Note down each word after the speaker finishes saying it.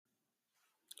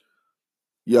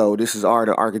Yo, this is Art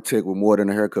the Architect with More Than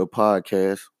a Haircut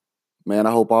podcast. Man,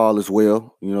 I hope all is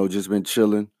well. Just been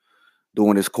chilling,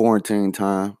 doing this quarantine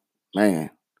time. Man,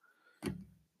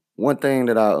 one thing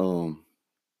that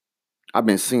I've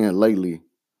been seeing lately,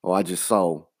 or I just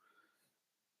saw,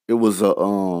 it was a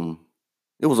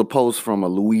post from a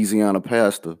Louisiana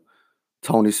pastor.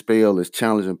 Tony Spell is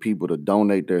challenging people to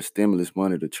donate their stimulus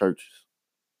money to churches.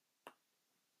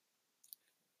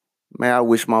 Man, I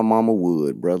wish my mama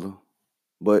would, brother.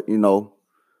 But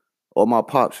or my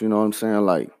pops, you know what I'm saying?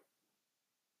 Like,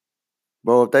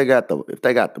 bro, if they got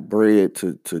the bread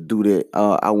to do that,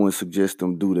 I wouldn't suggest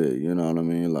them do that. You know what I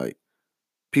mean? Like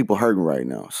people hurting right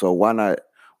now, so why not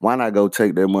go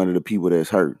take their money to people that's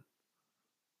hurting?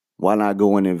 Why not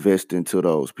go and invest into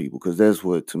those people? Because that's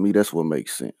what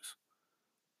makes sense.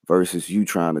 Versus you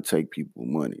trying to take people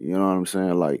money. You know what I'm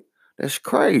saying? Like that's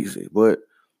crazy. But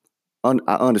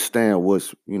I understand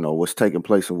what's taking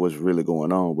place and what's really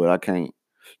going on. But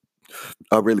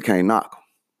I really can't knock 'em,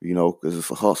 because it's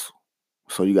a hustle.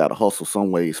 So you got to hustle some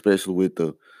way, especially with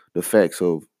the facts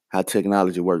of how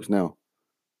technology works now.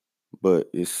 But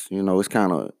it's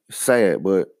kind of sad,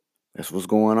 but that's what's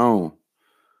going on.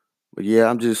 But yeah,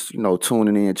 I'm just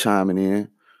tuning in, chiming in,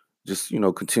 just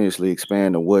continuously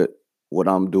expanding what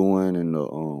I'm doing in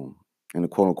the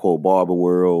quote unquote barber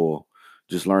world, or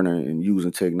just learning and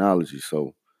using technology.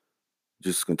 So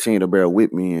just continue to bear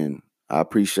with me, and I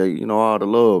appreciate all the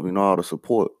love, all the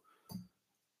support.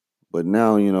 But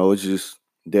now it's just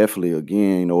definitely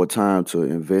again a time to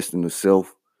invest in the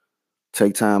self.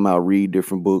 Take time out, read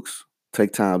different books.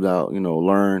 Take time out,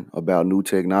 learn about new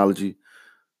technology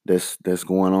that's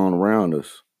going on around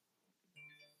us.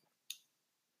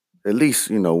 At least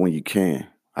when you can.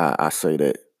 I say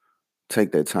that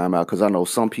take that time out because I know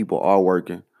some people are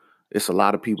working. It's a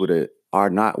lot of people that are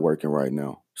not working right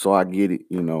now. So I get it.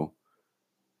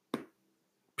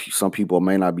 Some people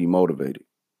may not be motivated.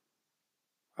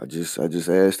 I just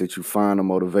ask that you find a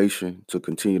motivation to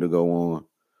continue to go on.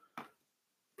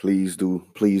 Please do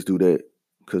that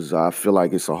because I feel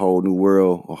like it's a whole new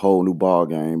world, a whole new ball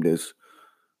game that's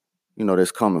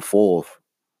coming forth.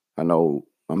 I know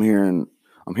I'm hearing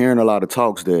a lot of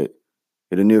talks that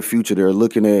in the near future they're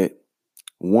looking at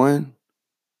one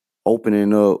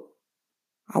opening up.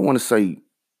 I want to say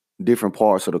different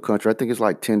parts of the country. I think it's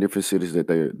like 10 different cities that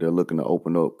they're looking to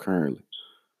open up currently.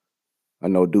 I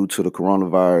know due to the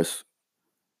coronavirus,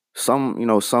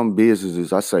 some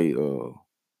businesses, I say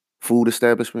food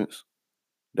establishments,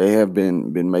 they have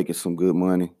been making some good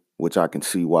money, which I can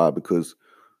see why because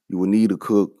you will need a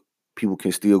cook. People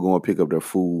can still go and pick up their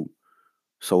food.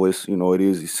 So it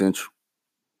is essential.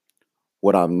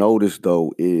 What I've noticed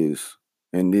though is,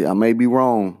 and I may be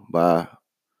wrong by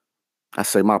I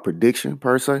say my prediction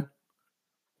per se,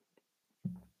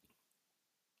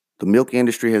 the milk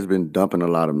industry has been dumping a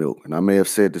lot of milk. And I may have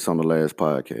said this on the last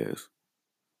podcast.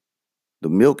 The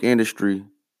milk industry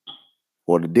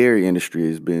or the dairy industry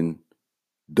has been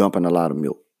dumping a lot of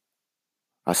milk.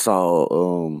 I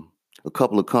saw a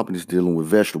couple of companies dealing with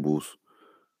vegetables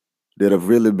that have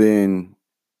really been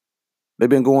they've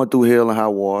been going through hell and high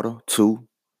water too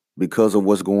because of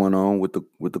what's going on with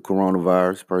the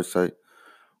coronavirus per se.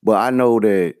 But I know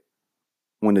that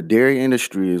when the dairy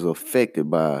industry is affected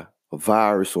by a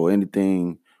virus or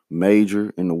anything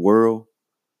major in the world,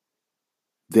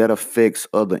 that affects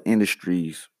other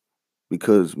industries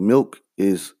because milk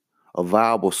is a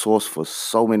viable source for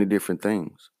so many different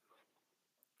things.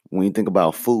 When you think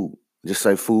about food, just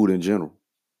say food in general,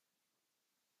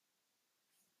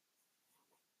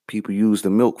 people use the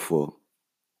milk for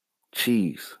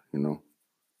cheese.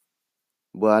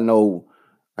 But I know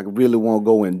I really won't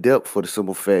go in depth for the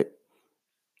simple fact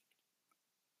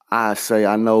I say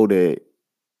I know that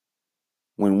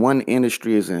when one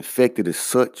industry is infected as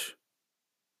such,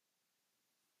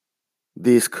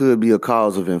 this could be a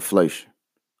cause of inflation.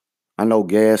 I know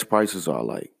gas prices are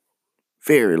like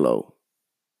very low.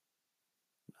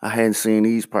 I hadn't seen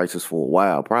these prices for a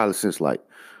while, probably since like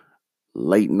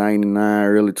late 99,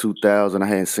 early 2000. I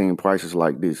hadn't seen prices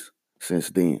like this since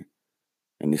then.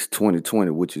 And it's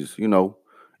 2020, which is,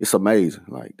 it's amazing.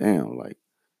 Like, damn, like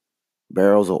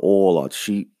barrels of oil are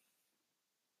cheap.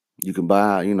 You can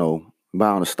buy on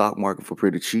the stock market for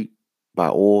pretty cheap, buy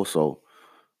oil. So,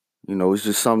 it's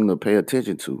just something to pay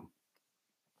attention to.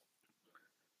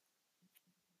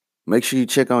 Make sure you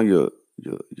check on your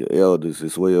elders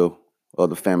as well,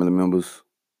 other family members.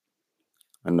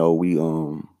 I know we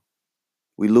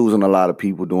losing a lot of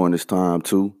people during this time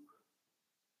too.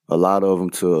 A lot of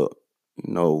them to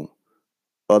you know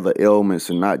other ailments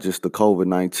and not just the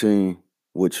COVID-19,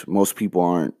 which most people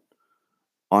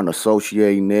aren't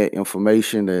associating that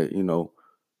information that.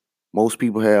 Most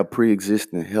people have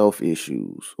pre-existing health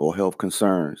issues or health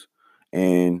concerns,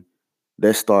 and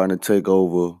that's starting to take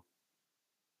over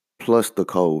plus the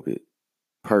COVID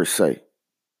per se,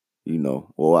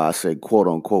 or I say quote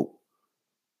unquote.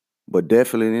 But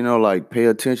definitely, like pay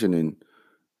attention and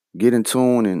get in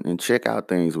tune and check out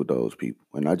things with those people.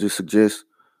 And I just suggest,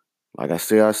 like I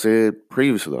said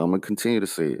previously, I'm gonna continue to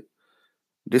say it.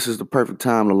 This is the perfect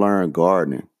time to learn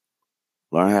gardening,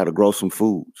 learn how to grow some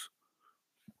foods.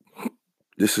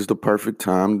 This is the perfect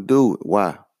time to do it.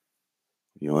 Why?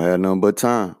 You don't have nothing but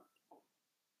time.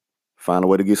 Find a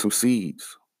way to get some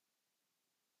seeds,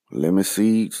 lemon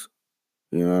seeds,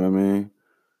 you know what I mean?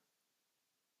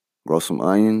 Grow some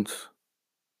onions,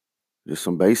 just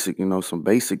some basic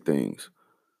things.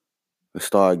 And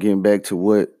start getting back to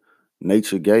what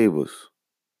nature gave us.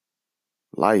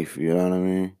 Life, you know what I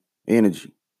mean?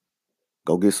 Energy.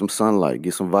 Go get some sunlight,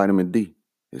 get some vitamin D.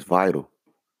 It's vital.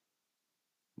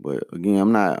 But again,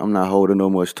 I'm not holding no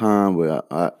much time,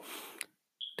 but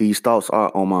these thoughts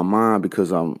are on my mind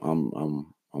because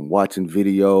I'm watching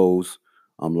videos,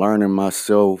 I'm learning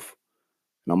myself,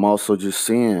 and I'm also just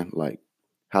seeing like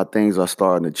how things are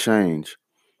starting to change.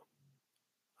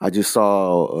 I just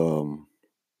saw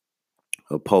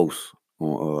a post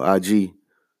on IG,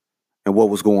 and what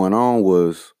was going on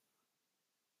was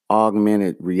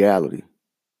augmented reality,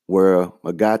 where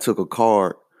a guy took a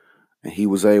card and he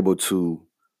was able to,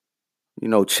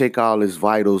 check all his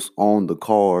vitals on the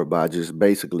card by just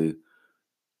basically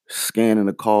scanning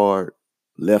the card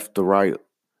left to right,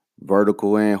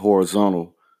 vertical and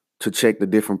horizontal, to check the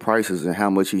different prices and how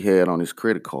much he had on his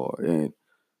credit card. And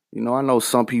I know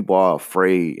some people are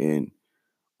afraid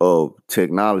of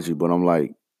technology, but I'm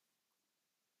like,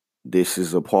 this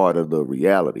is a part of the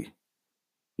reality.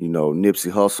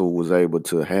 Nipsey Hussle was able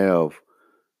to have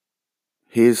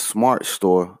his smart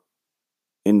store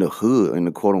in the hood, in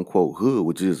the quote unquote hood,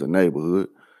 which is a neighborhood,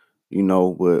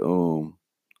 but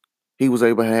he was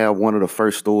able to have one of the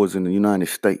first stores in the United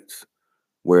States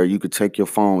where you could take your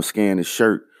phone, scan his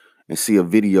shirt, and see a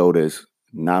video that's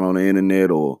not on the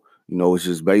internet, or, it's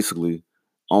just basically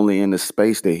only in the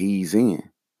space that he's in.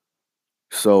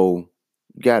 So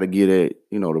you gotta give that,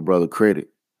 the brother credit.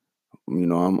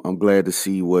 I'm glad to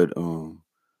see what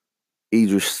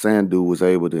Idris Sandu was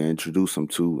able to introduce him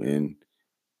to, and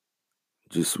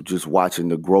just watching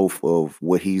the growth of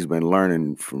what he's been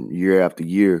learning from year after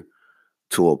year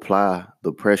to apply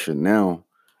the pressure now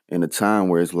in a time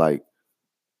where it's like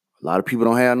a lot of people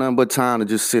don't have nothing but time to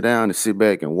just sit down and sit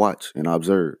back and watch and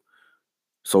observe.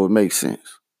 So it makes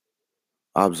sense.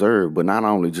 Observe, but not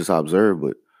only just observe,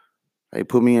 but hey,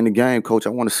 put me in the game, coach. I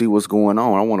want to see what's going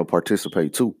on. I want to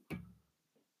participate too.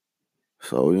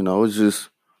 So,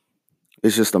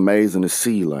 it's just amazing to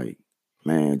see, like,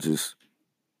 man, just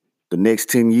the next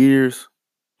 10 years,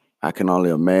 I can only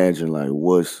imagine like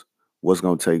what's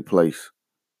gonna take place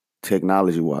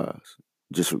technology wise.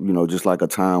 Just like a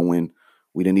time when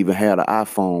we didn't even have the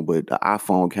iPhone, but the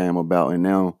iPhone came about and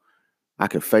now I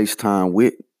can FaceTime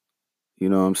with,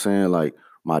 what I'm saying? Like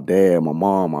my dad, my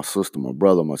mom, my sister, my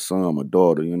brother, my son, my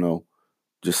daughter,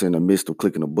 just in the midst of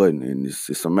clicking a button. And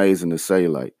it's amazing to say,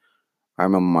 like, I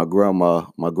remember my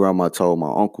grandma told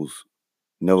my uncles,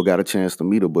 never got a chance to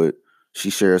meet her, but she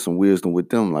shared some wisdom with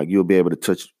them. Like you'll be able to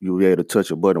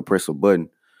touch a button, press a button,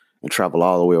 and travel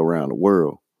all the way around the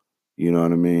world. You know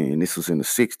what I mean? And this was in the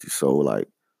 60s. So like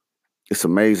it's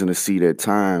amazing to see that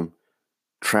time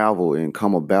travel and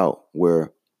come about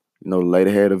where, the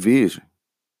lady had a vision.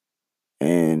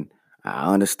 And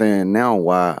I understand now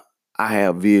why I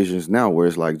have visions now where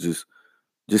it's like just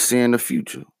seeing the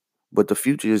future. But the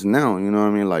future is now, you know what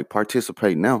I mean? Like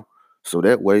participate now. So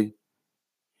that way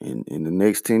in the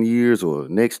next 10 years or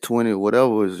next 20 or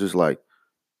whatever, it's just like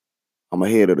I'm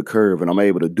ahead of the curve and I'm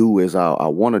able to do as I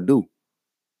want to do.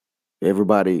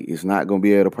 Everybody is not going to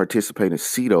be able to participate and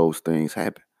see those things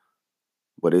happen.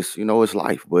 But it's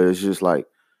life. But it's just like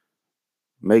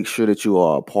make sure that you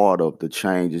are a part of the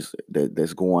changes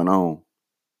that's going on.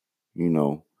 You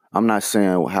know, I'm not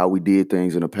saying how we did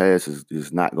things in the past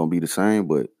is not going to be the same,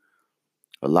 but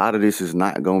a lot of this is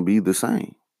not going to be the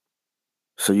same.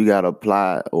 So you got to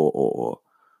apply or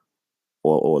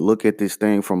look at this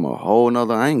thing from a whole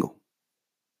nother angle.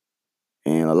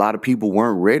 And a lot of people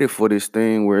weren't ready for this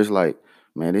thing where it's like,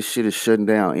 man, this shit is shutting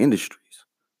down industries.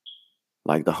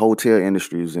 Like the hotel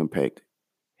industry is impacted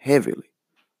heavily.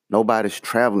 Nobody's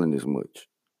traveling as much.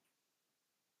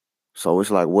 So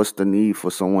it's like, what's the need for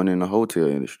someone in the hotel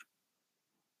industry?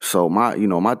 So my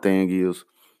thing is,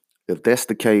 if that's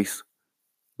the case,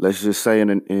 let's just say,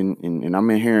 and I'm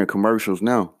in hearing commercials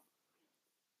now.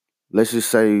 Let's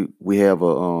just say we have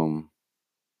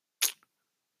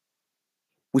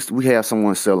we have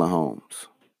someone selling homes,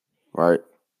 right?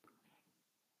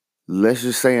 Let's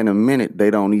just say in a minute they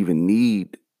don't even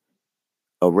need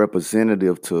a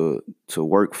representative to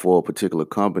work for a particular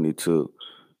company to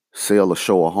sell or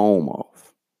show a home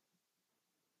off,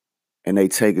 and they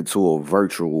take it to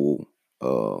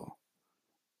uh,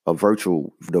 the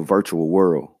virtual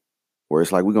world, where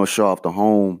it's like we're gonna show off the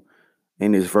home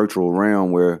in this virtual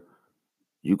realm where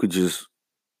you could just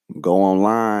go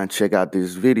online, check out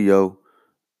this video,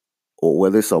 or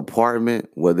whether it's an apartment,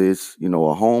 whether it's a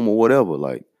home or whatever.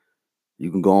 Like you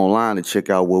can go online and check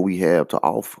out what we have to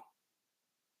offer.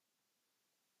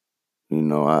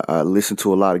 I listened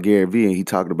to a lot of Gary Vee, and he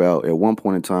talked about at one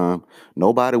point in time,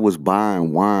 nobody was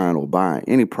buying wine or buying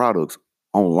any products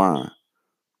online.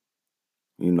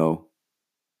 You know,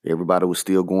 everybody was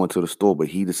still going to the store, but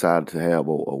he decided to have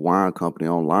a wine company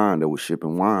online that was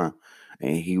shipping wine.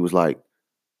 And he was like,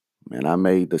 man, I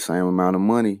made the same amount of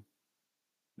money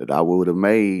that I would have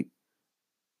made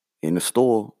in the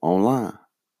store online,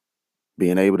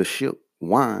 being able to ship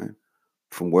wine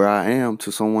from where I am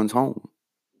to someone's home.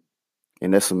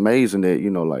 And that's amazing that,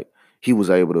 like he was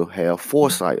able to have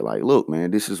foresight. Like, look, man,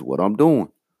 this is what I'm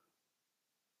doing.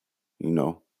 You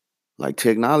know, like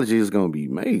technology is gonna be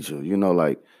major,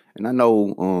 like, and I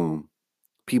know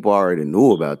people already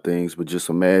knew about things, but just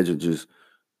imagine just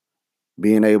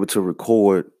being able to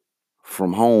record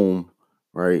from home,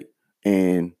 right?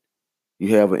 And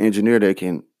you have an engineer that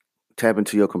can tap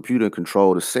into your computer and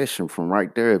control the session from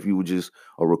right there if you were just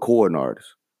a recording artist.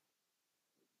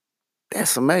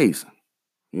 That's amazing,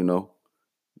 you know.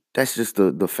 That's just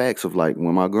the facts of like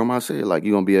when my grandma said, like,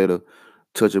 you're gonna be able to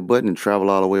touch a button and travel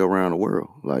all the way around the world.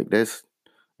 Like that's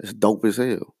dope as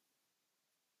hell.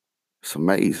 It's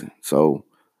amazing. So,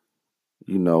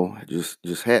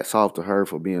 just hats off to her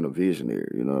for being a visionary,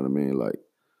 you know what I mean? Like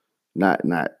not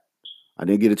I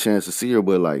didn't get a chance to see her,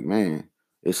 but like, man,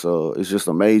 it's just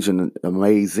amazing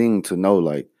to know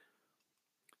like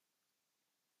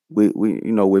with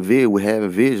having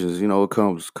visions, it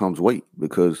comes weight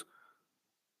because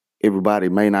everybody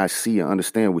may not see and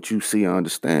understand what you see and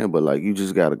understand, but like you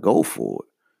just gotta go for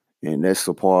it. And that's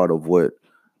a part of what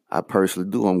I personally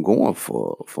do. I'm going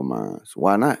for mine. So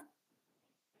why not?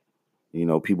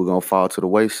 People gonna fall to the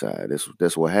wayside.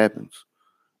 That's what happens.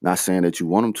 Not saying that you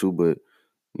want them to, but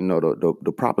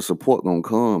the proper support gonna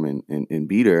come and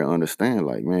be there and understand,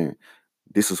 like, man,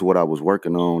 this is what I was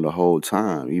working on the whole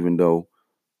time, even though,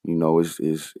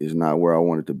 it's not where I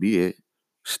wanted to be at.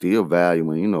 Still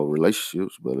valuing,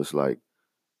 relationships, but it's like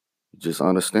just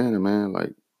understanding, man,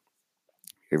 like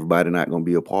everybody not gonna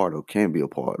be a part of, can be a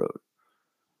part of it.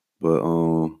 But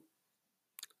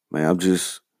man, I'm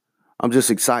just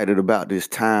excited about this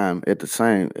time at the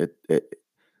same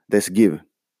that's given.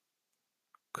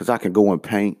 Cause I can go and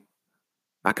paint.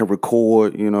 I can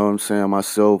record, what I'm saying,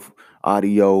 myself,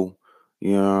 audio,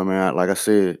 what I mean? Like I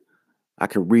said, I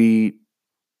can read,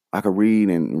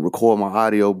 and record my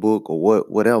audio book or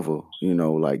whatever,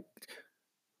 like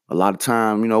a lot of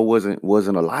time, wasn't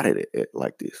a lot of it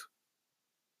like this.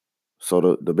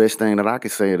 So the best thing that I can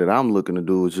say that I'm looking to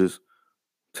do is just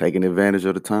taking advantage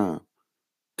of the time,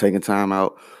 taking time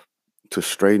out to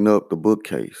straighten up the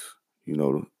bookcase,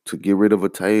 to get rid of a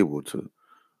table, to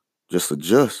just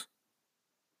adjust.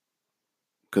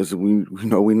 Cause we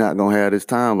know we're not gonna have this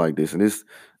time like this. And this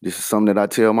is something that I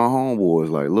tell my homeboys,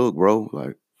 like, look, bro,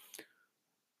 like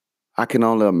I can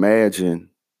only imagine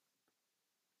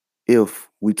if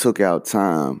we took out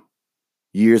time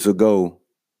years ago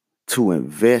to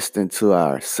invest into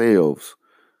ourselves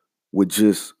with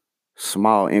just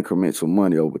small increments of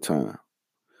money over time.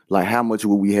 Like how much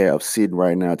would we have sitting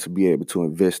right now to be able to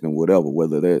invest in whatever,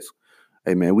 whether that's,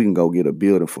 hey man, we can go get a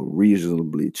building for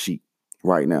reasonably cheap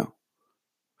right now.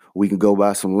 We can go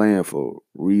buy some land for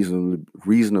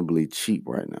reasonably cheap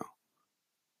right now.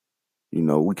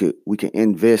 We can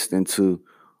invest into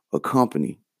a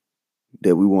company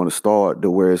that we want to start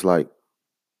to where it's like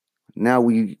now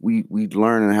we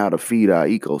learning how to feed our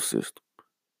ecosystem.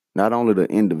 Not only the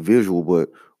individual, but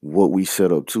what we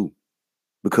set up too.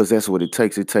 Because that's what it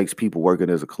takes. It takes people working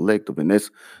as a collective. And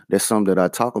that's something that I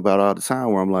talk about all the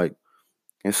time where I'm like,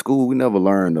 in school, we never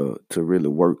learn to really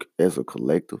work as a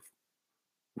collective.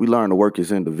 We learn to work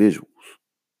as individuals.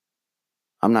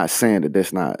 I'm not saying that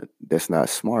that's not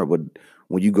smart, but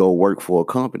when you go work for a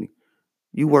company,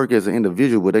 you work as an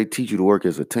individual, but they teach you to work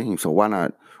as a team. So why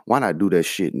not do that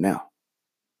shit now?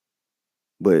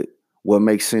 But what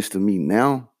makes sense to me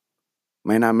now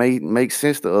may not make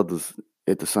sense to others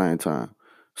at the same time.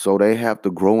 So they have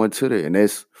to grow into that, and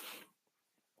that's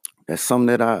something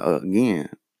that I again,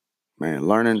 man,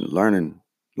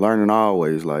 learning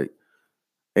always like,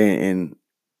 and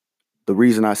the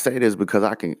reason I say this is because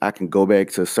I can go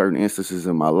back to certain instances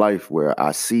in my life where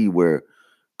I see where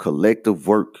collective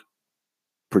work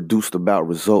produced about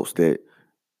results that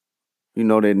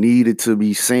that needed to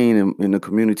be seen in the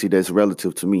community that's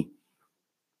relative to me.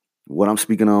 What I'm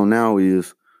speaking on now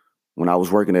is when I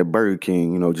was working at Burger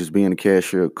King, just being a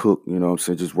cashier, cook, what I'm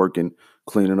saying, just working,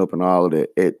 cleaning up and all of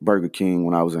that at Burger King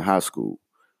when I was in high school.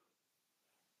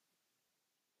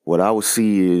 What I would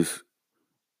see is,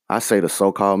 I say the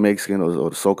so-called Mexican or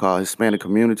the so-called Hispanic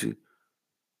community,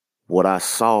 what I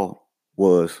saw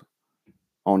was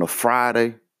on a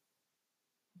Friday,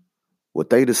 what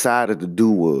they decided to do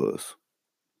was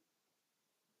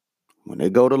when they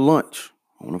go to lunch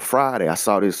on a Friday, I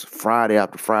saw this Friday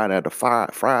after Friday after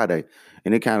Friday,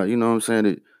 and it kind of, what I'm saying,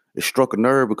 it struck a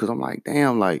nerve because I'm like,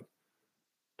 damn, like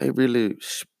they really,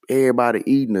 everybody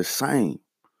eating the same.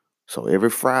 So every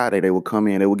Friday they would come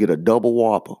in, they would get a double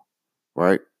Whopper,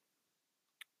 right?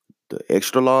 The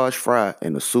extra large fry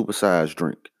and the supersized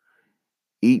drink.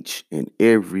 Each and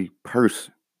every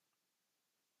person.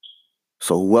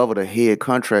 So whoever the head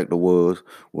contractor was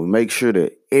would make sure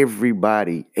that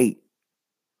everybody ate.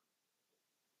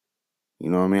 You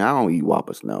know what I mean? I don't eat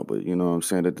Whoppers now, but you know what I'm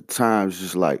saying? At the time, it's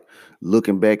just like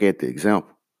looking back at the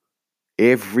example.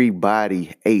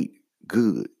 Everybody ate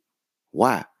good.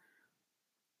 Why?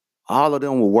 All of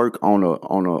them will work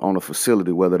on a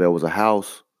facility, whether that was a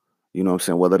house,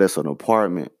 whether that's an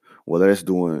apartment, whether that's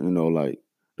doing, like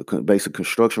the basic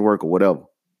construction work or whatever.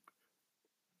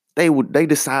 They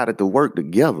decided to work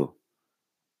together.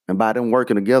 And by them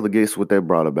working together, guess what that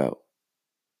brought about?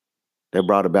 That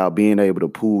brought about being able to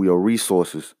pool your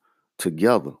resources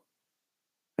together.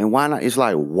 And why not? It's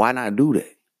like, why not do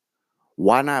that?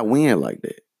 Why not win like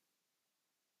that?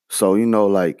 So,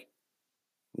 like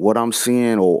what I'm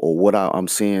seeing or what I'm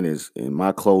seeing is in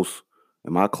my close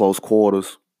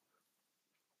quarters,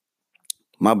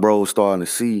 my bros starting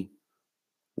to see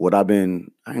what I've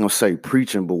been, I ain't gonna say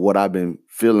preaching, but what I've been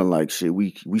feeling like shit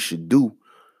we should do.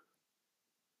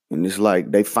 And it's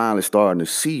like they finally starting to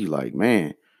see, like,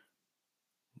 man,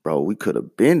 bro, we could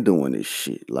have been doing this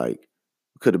shit. Like,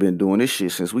 we could have been doing this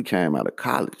shit since we came out of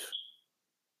college.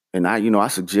 And I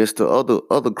suggest to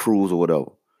other crews or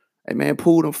whatever, hey man,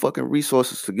 pool them fucking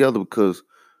resources together because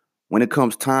when it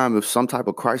comes time, if some type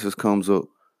of crisis comes up,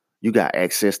 you got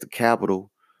access to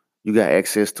capital, you got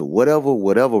access to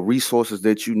whatever resources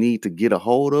that you need to get a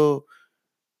hold of,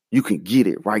 you can get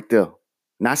it right there.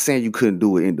 Not saying you couldn't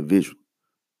do it individually.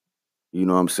 You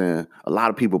know what I'm saying? A lot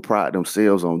of people pride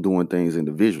themselves on doing things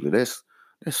individually. That's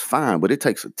fine, but it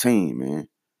takes a team, man.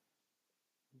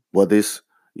 Whether it's,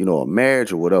 a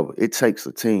marriage or whatever, it takes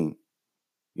a team.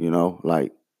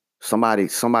 Like somebody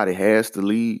has to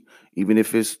lead, even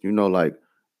if it's, like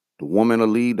the woman will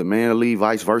lead, the man will lead,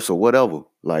 vice versa, whatever.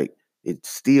 Like it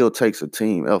still takes a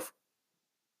team effort.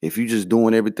 If you just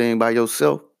doing everything by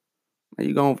yourself, man,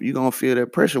 you gonna feel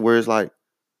that pressure where it's like,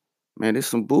 man, it's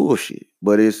some bullshit.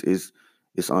 But it's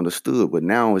understood. But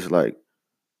now it's like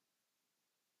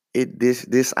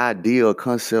this ideal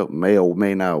concept may or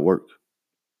may not work.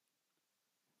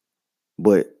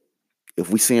 But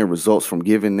if we seeing results from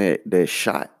giving that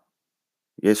shot,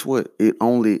 guess what? It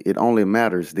only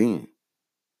matters then.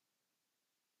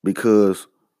 Because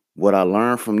what I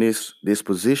learned from this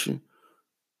position,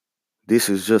 this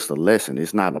is just a lesson.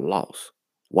 It's not a loss.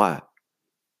 Why?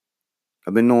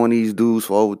 I've been knowing these dudes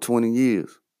for over 20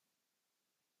 years.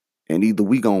 And either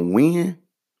we gonna win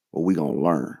or we gonna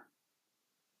learn.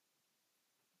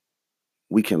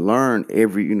 We can learn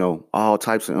all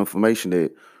types of information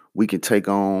that we can take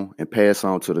on and pass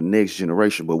on to the next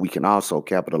generation, but we can also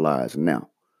capitalize now.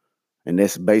 And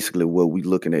that's basically what we're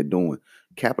looking at doing,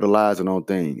 capitalizing on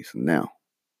things now.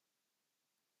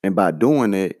 And by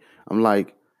doing that, I'm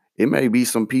like, it may be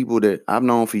some people that I've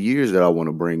known for years that I want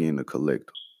to bring in the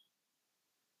collective.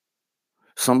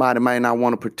 Somebody might not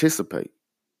want to participate,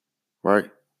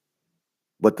 right?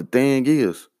 But the thing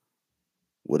is,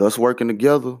 with us working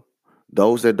together,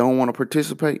 those that don't want to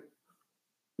participate,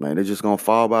 man, they're just going to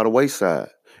fall by the wayside.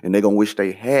 And they're going to wish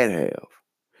they have.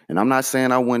 And I'm not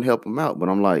saying I wouldn't help them out, but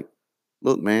I'm like,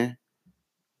 look, man,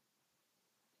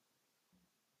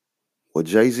 what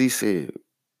Jay-Z said,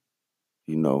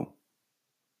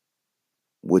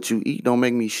 what you eat don't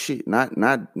make me shit. Not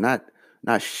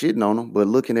shitting on them, but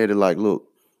looking at it like, look,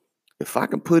 if I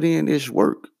can put in this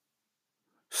work,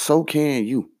 so can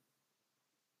you.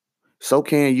 So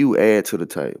can you add to the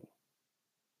table.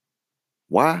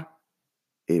 Why?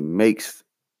 It makes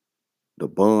the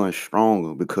bond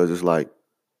stronger because it's like,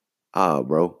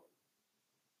 bro,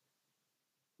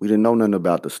 we didn't know nothing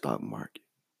about the stock market.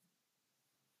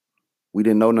 We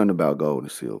didn't know nothing about gold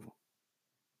and silver.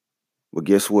 But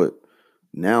guess what?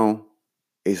 Now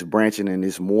it's branching and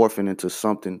it's morphing into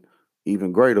something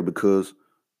even greater because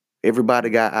everybody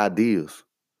got ideas.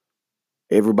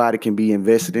 Everybody can be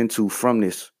invested into from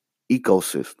this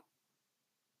ecosystem.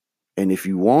 And if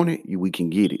you want it, we can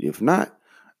get it. If not,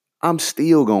 I'm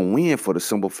still gonna win for the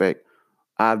simple fact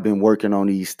I've been working on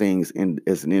these things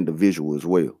as an individual as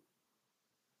well.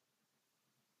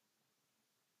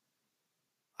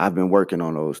 I've been working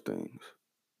on those things.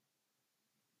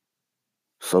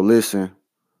 So listen,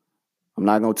 I'm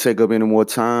not gonna take up any more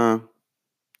time.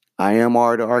 I am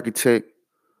already an architect.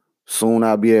 Soon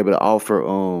I'll be able to offer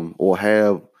or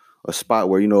have a spot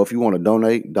where, if you want to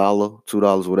donate, dollar,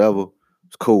 $2, whatever,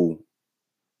 it's cool.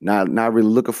 Not really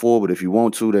looking for it, but if you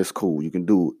want to, that's cool. You can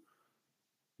do it.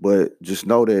 But just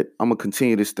know that I'm gonna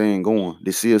continue this thing going.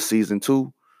 This is season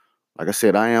 2. Like I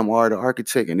said, I am Art the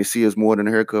Architect, and this is More Than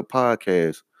a Haircut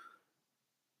podcast.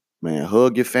 Man,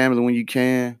 hug your family when you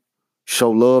can.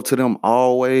 Show love to them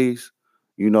always.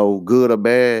 Good or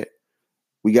bad.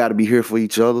 We got to be here for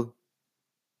each other.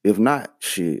 If not,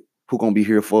 shit, who gonna be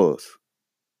here for us?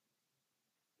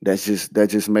 That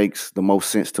just makes the most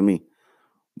sense to me.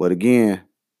 But again,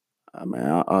 I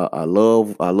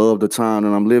love the time that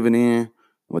I'm living in. I'm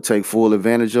gonna take full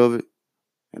advantage of it,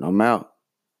 and I'm out.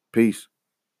 Peace.